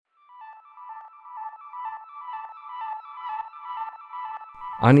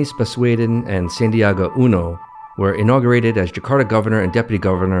Anies Baswedan and Sandiaga Uno were inaugurated as Jakarta governor and deputy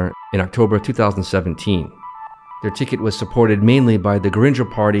governor in October 2017. Their ticket was supported mainly by the Gerindra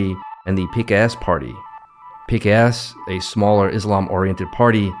Party and the PKS Party. PKS, a smaller Islam-oriented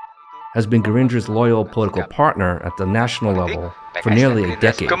party, has been Gerindra's loyal political partner at the national level for nearly a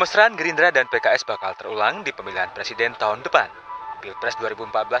decade. Kemesraan Gerindra dan PKS bakal terulang di pemilihan presiden tahun depan. Pilpres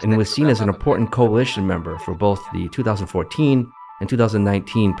 2014 and was seen as an important coalition member for both the 2014 and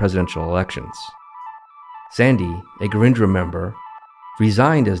 2019 presidential elections. Sandi, a Gerindra member,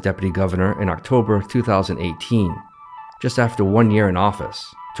 resigned as deputy governor in October 2018, just after 1 year in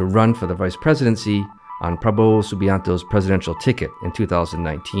office, to run for the vice presidency on Prabowo Subianto's presidential ticket in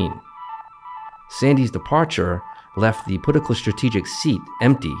 2019. Sandi's departure left the political strategic seat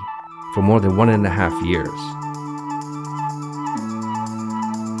empty for more than 1.5 years.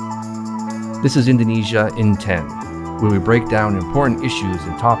 This is Indonesia in 10, where we break down important issues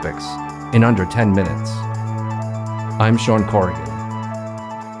and topics in under 10 minutes. I'm Sean Corrigan.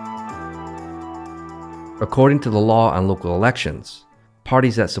 According to the law on local elections,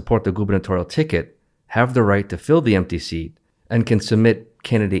 parties that support the gubernatorial ticket have the right to fill the empty seat and can submit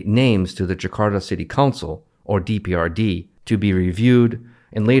candidate names to the Jakarta City Council, or DPRD, to be reviewed,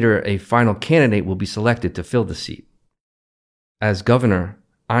 and later a final candidate will be selected to fill the seat. As governor,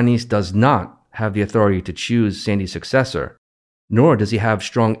 Anies does not have the authority to choose Sandi's successor, nor does he have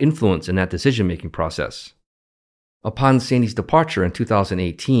strong influence in that decision-making process. Upon Sandi's departure in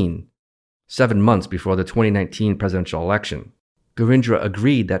 2018, 7 months before the 2019 presidential election, Gerindra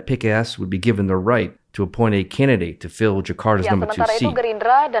agreed that PKS would be given the right to appoint a candidate to fill Jakarta's number 2 seat.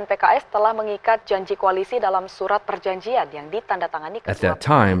 Gerindra dan PKS telah mengikat janji koalisi dalam surat perjanjian yang ditandatangani At that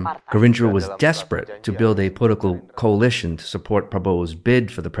time, Gerindra was desperate to build a political coalition to support Prabowo's bid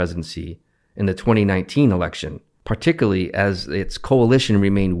for the presidency in the 2019 election, particularly as its coalition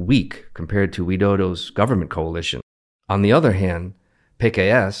remained weak compared to Widodo's government coalition. On the other hand,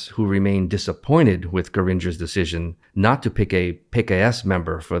 PKS, who remained disappointed with Gerindra's decision not to pick a PKS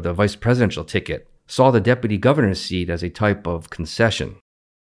member for the vice presidential ticket, saw the deputy governor's seat as a type of concession.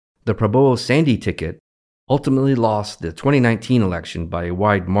 The Prabowo-Sandi ticket ultimately lost the 2019 election by a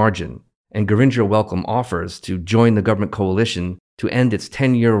wide margin, and Gerindra welcomed offers to join the government coalition to end its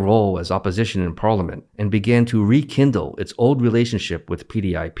 10-year role as opposition in parliament and began to rekindle its old relationship with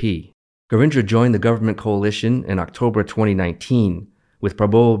PDIP. Gerindra joined the government coalition in October 2019, with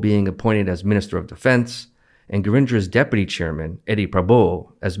Prabowo being appointed as Minister of Defense and Gerindra's deputy chairman, Edi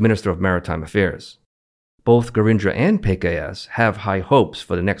Prabowo, as Minister of Maritime Affairs. Both Gerindra and PKS have high hopes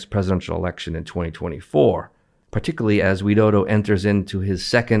for the next presidential election in 2024, particularly as Widodo enters into his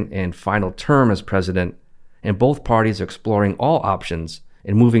second and final term as president, and both parties are exploring all options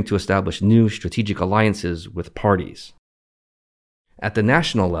and moving to establish new strategic alliances with parties. At the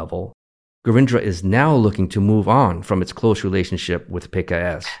national level, Gerindra is now looking to move on from its close relationship with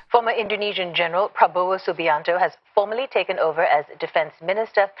PKS. Former Indonesian General Prabowo Subianto has formally taken over as Defense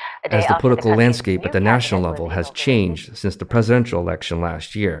Minister a day as the after political country's landscape at the new national cabinet level was has inaugurated. changed since the presidential election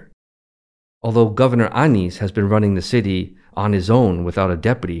last year. Although Governor Anies has been running the city on his own without a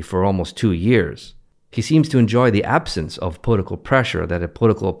deputy for almost 2 years, he seems to enjoy the absence of political pressure that a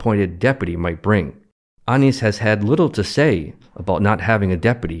political appointed deputy might bring. Anies has had little to say about not having a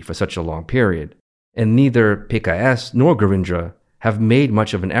deputy for such a long period, and neither PKS nor Gerindra have made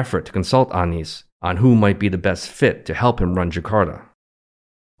much of an effort to consult Anies on who might be the best fit to help him run Jakarta.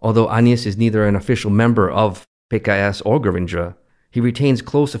 Although Anies is neither an official member of PKS or Gerindra, he retains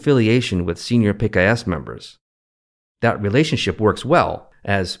close affiliation with senior PKS members. That relationship works well,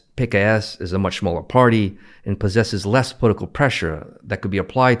 as PKS is a much smaller party and possesses less political pressure that could be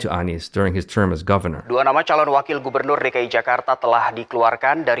applied to Anies during his term as governor. Dua nama calon wakil gubernur DKI Jakarta telah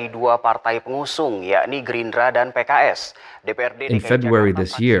dikeluarkan dari dua partai pengusung, yakni Gerindra dan PKS. In February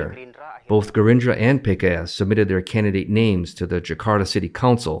this year, both Gerindra and PKS submitted their candidate names to the Jakarta City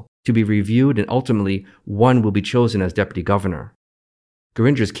Council to be reviewed, and ultimately one will be chosen as deputy governor.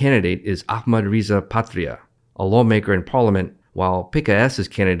 Gerindra's candidate is Ahmad Riza Patria, a lawmaker in parliament, while PKS's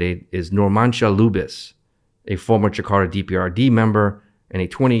candidate is Nurmansyah Lubis, a former Jakarta DPRD member and a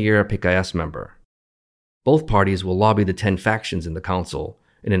 20-year PKS member. Both parties will lobby the 10 factions in the council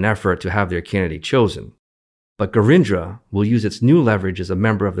in an effort to have their candidate chosen. But Gerindra will use its new leverage as a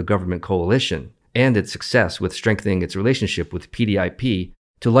member of the government coalition and its success with strengthening its relationship with PDIP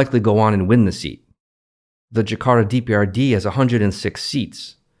to likely go on and win the seat. The Jakarta DPRD has 106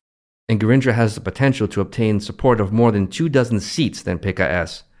 seats, and Gerindra has the potential to obtain support of more than 24 seats than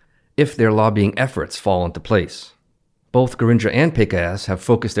PKS if their lobbying efforts fall into place. Both Gerindra and PKS have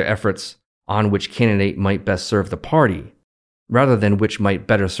focused their efforts on which candidate might best serve the party, rather than which might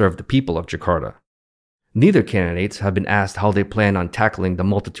better serve the people of Jakarta. Neither candidates have been asked how they plan on tackling the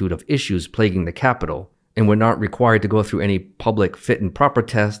multitude of issues plaguing the capital, and were not required to go through any public fit and proper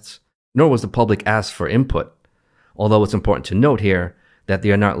tests, nor was the public asked for input, although it's important to note here that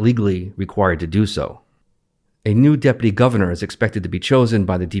they are not legally required to do so. A new deputy governor is expected to be chosen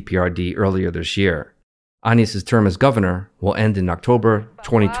by the DPRD earlier this year. Anies's term as governor will end in October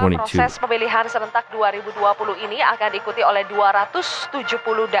 2022. Proses pemilihan serentak 2020 ini akan diikuti oleh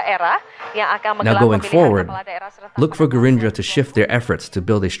 270 daerah yang akan Now menggelar going pemilihan forward, kepala daerah serentak. look for Gerindra to shift their efforts to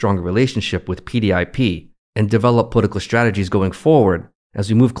build a stronger relationship with PDIP and develop political strategies going forward as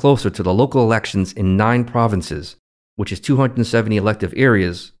we move closer to the local elections in 9 provinces, which is 270 elective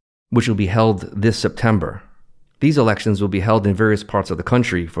areas, which will be held this September. These elections will be held in various parts of the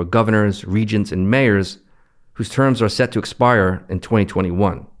country for governors, regents, and mayors whose terms are set to expire in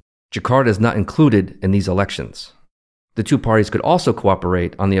 2021. Jakarta is not included in these elections. The two parties could also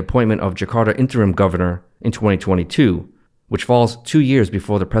cooperate on the appointment of Jakarta interim governor in 2022, which falls 2 years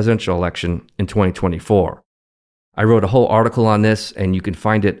before the presidential election in 2024. I wrote a whole article on this, and you can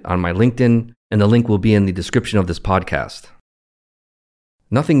find it on my LinkedIn, and the link will be in the description of this podcast.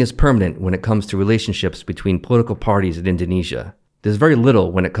 Nothing is permanent when it comes to relationships between political parties in Indonesia. There's very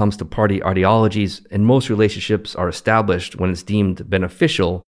little when it comes to party ideologies, and most relationships are established when it's deemed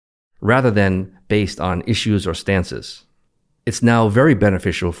beneficial rather than based on issues or stances. It's now very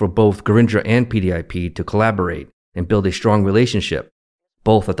beneficial for both Gerindra and PDIP to collaborate and build a strong relationship,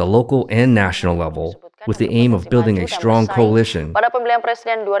 both at the local and national level, with the aim of building a strong coalition pada pemilihan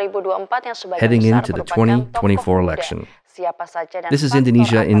presiden 2024 yang sebagian heading besar into the merupakan 2024 tokoh muda. election. Siapa saja dan This is faktor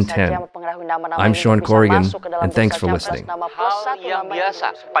Indonesia apa in saja 10. yang mempengaruhi nama-nama I'm ini Sean bisa Corrigan, masuk ke dalam and thanks bursa for capres listening. nama plus Hal satu yang nama biasa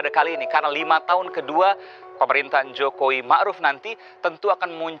Indonesia. pada kali ini karena 5 tahun kedua pemerintahan Jokowi Ma'ruf nanti tentu akan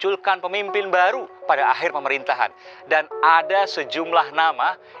memunculkan pemimpin baru pada akhir pemerintahan, dan ada sejumlah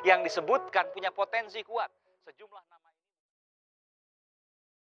nama yang disebutkan punya potensi kuat. Sejumlah nama